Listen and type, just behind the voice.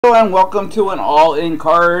Hello and welcome to an all-in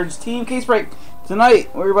cards team case break. Tonight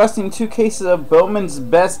we're busting 2 cases of Bowman's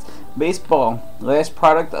Best Baseball, last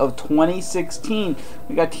product of 2016.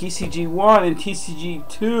 We got TCG 1 and TCG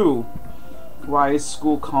 2. Why is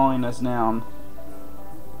school calling us now?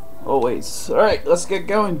 Always. Alright, let's get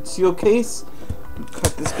going. Seal case.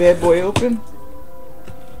 Cut this bad boy open.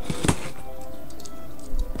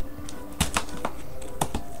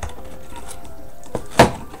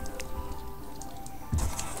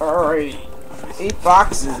 Alright, 8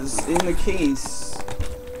 boxes in the case.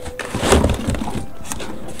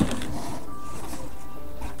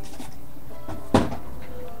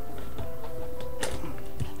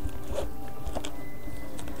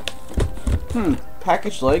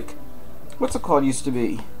 Package like, what's it called used to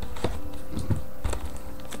be?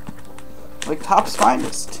 Like Topps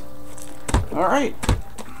Finest. Alright.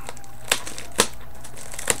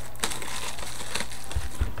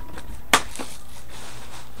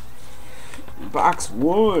 Box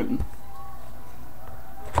 1.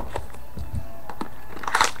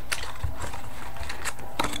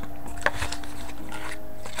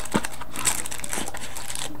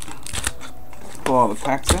 Pull all the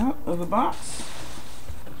packs out of the box.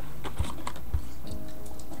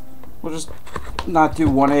 We'll just not do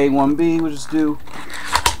 1A, 1B, we'll just do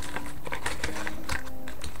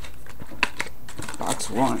box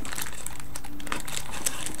 1.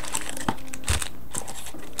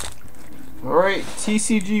 Alright,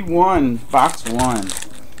 TCG 1, box 1.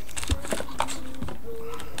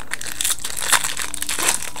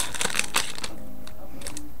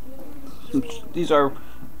 These are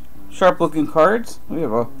sharp looking cards. We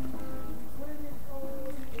have a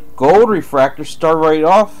gold refractor, start right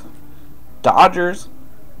off. Dodgers.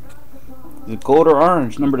 The gold or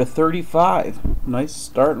orange, number to 35. Nice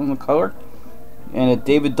start on the color. And a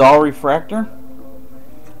David Dahl refractor.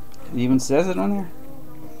 It even says it on there.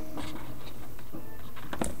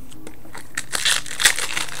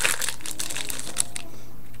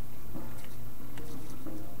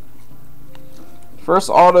 First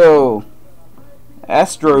auto,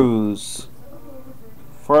 Astros,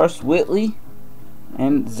 Forrest Whitley,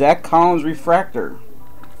 and Zach Collins refractor.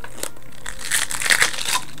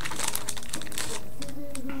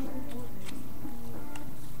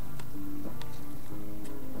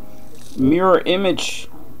 Mirror image,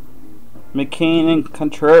 McCain and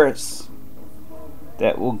Contreras.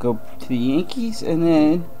 That will go to the Yankees, and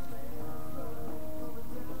then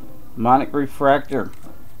Monic refractor.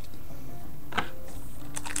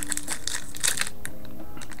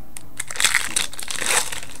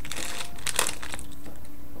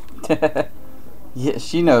 Yeah,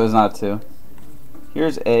 she knows not to.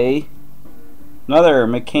 Here's another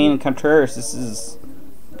McCain and Contreras. This is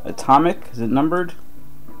atomic. Is it numbered?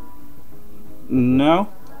 No.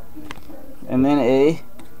 And then a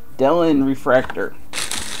Dellin refractor.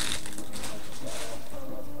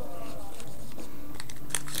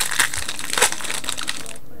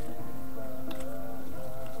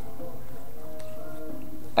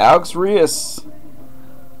 Alex Reyes,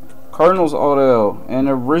 Cardinals auto, and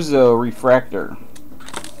a Rizzo refractor.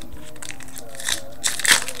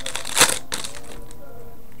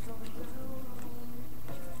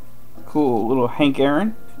 Cool, little Hank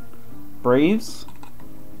Aaron, Braves,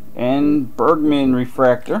 and Bergman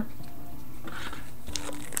refractor.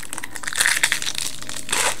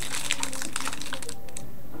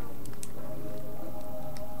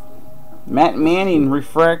 Matt Manning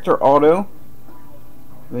refractor auto. Are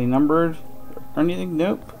they numbered or anything?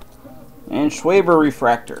 Nope. And Schwaber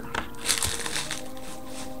refractor.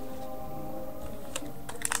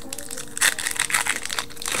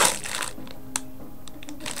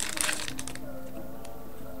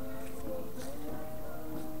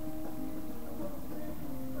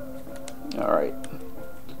 Alright.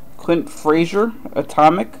 Clint Frazier,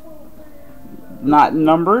 atomic. Not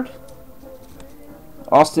numbered.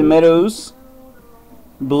 Austin Meadows,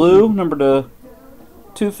 blue, number to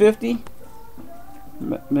 250.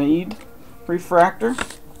 Mead refractor.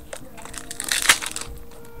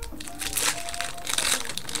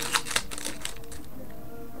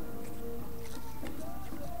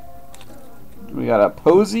 We got a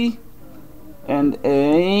Posey and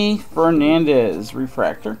a Fernandez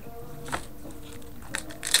refractor.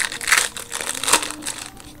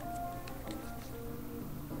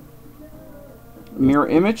 Mirror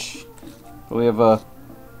image. We have a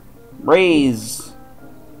Rays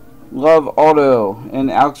Love auto and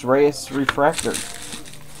Alex Reyes refractor.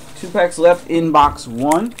 2 packs left in box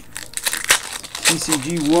 1.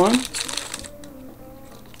 TCG 1.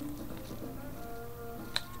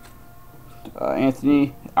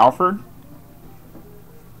 Anthony Alford,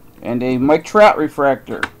 And a Mike Trout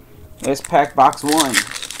refractor. Last pack, box 1.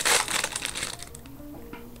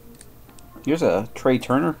 Here's a Trey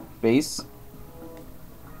Turner base.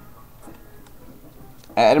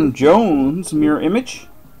 Adam Jones mirror image.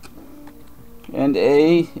 And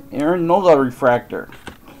a Aaron Nola refractor.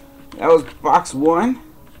 That was box 1.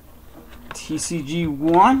 TCG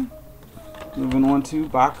 1. Moving on to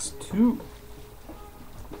box 2.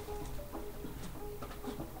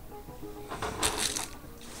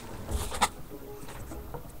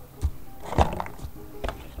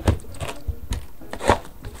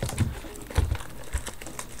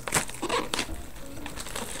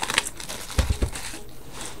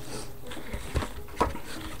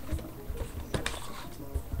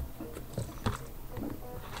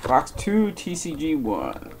 Box 2, TCG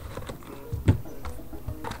 1.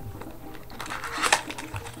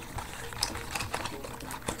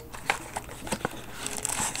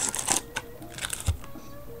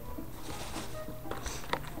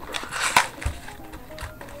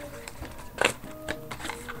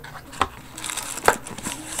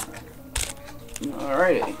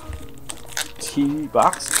 Alrighty.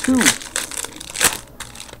 Box 2.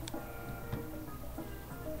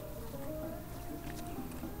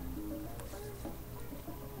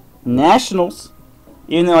 Nationals,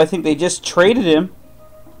 even though I think they just traded him.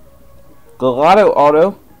 Gallardo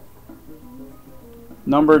auto,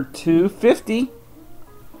 number 250.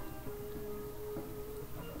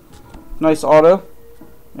 Nice auto.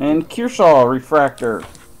 And Kershaw refractor.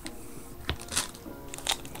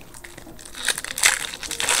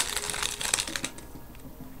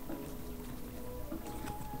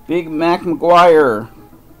 Big Mac McGuire.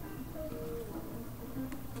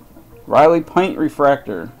 Riley Pint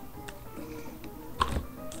refractor.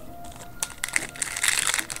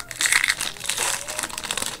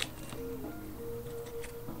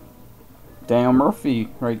 Daniel Murphy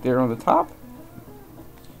right there on the top.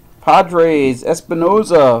 Padres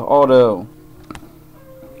Espinoza auto.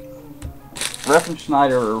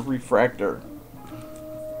 Schneider refractor.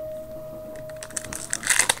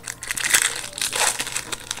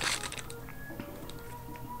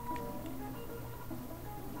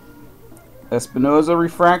 Espinoza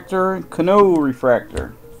refractor, Cano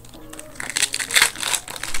refractor.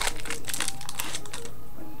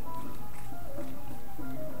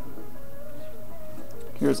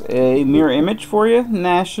 Here's a mirror image for you.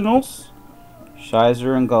 Nationals,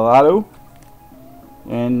 Shizer and Gallardo,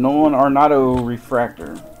 and Nolan Arenado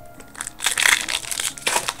refractor.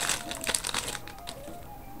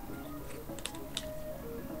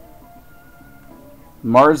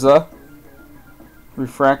 Marza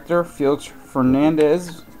refractor, Felix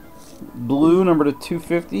Fernandez, blue number to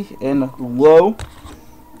 250, and low.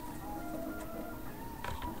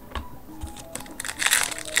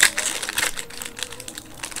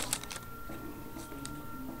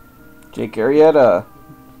 Jake Arrieta,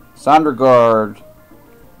 Sondergaard,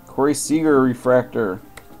 Corey Seager refractor.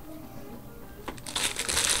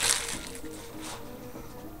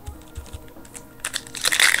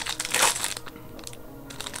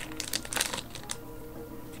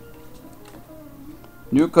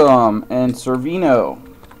 Newcomb and Servino.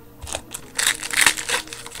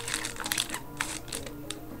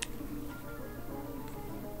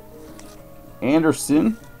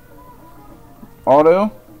 Anderson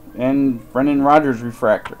auto and Brendan Rodgers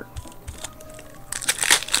refractor.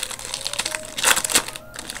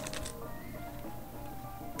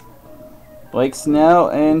 Blake Snell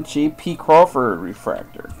and J.P. Crawford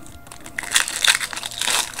refractor.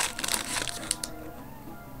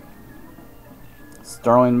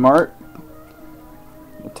 Starling Mart,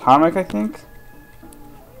 Atomic, I think.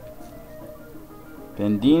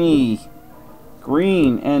 Bandini,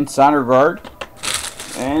 Green, and Sondergaard.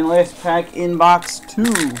 And last pack in box 2.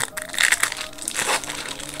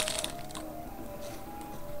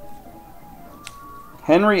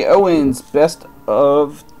 Henry Owens, best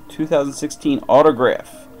of 2016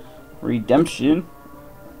 autograph. Redemption.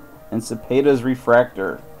 And Cepeda's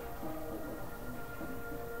refractor.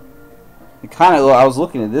 It kind of, I was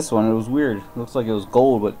looking at this one, it was weird. It looks like it was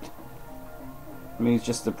gold, but I mean, it's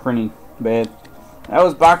just the printing bad. That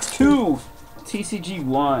was box 2, TCG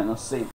 1. Let's see.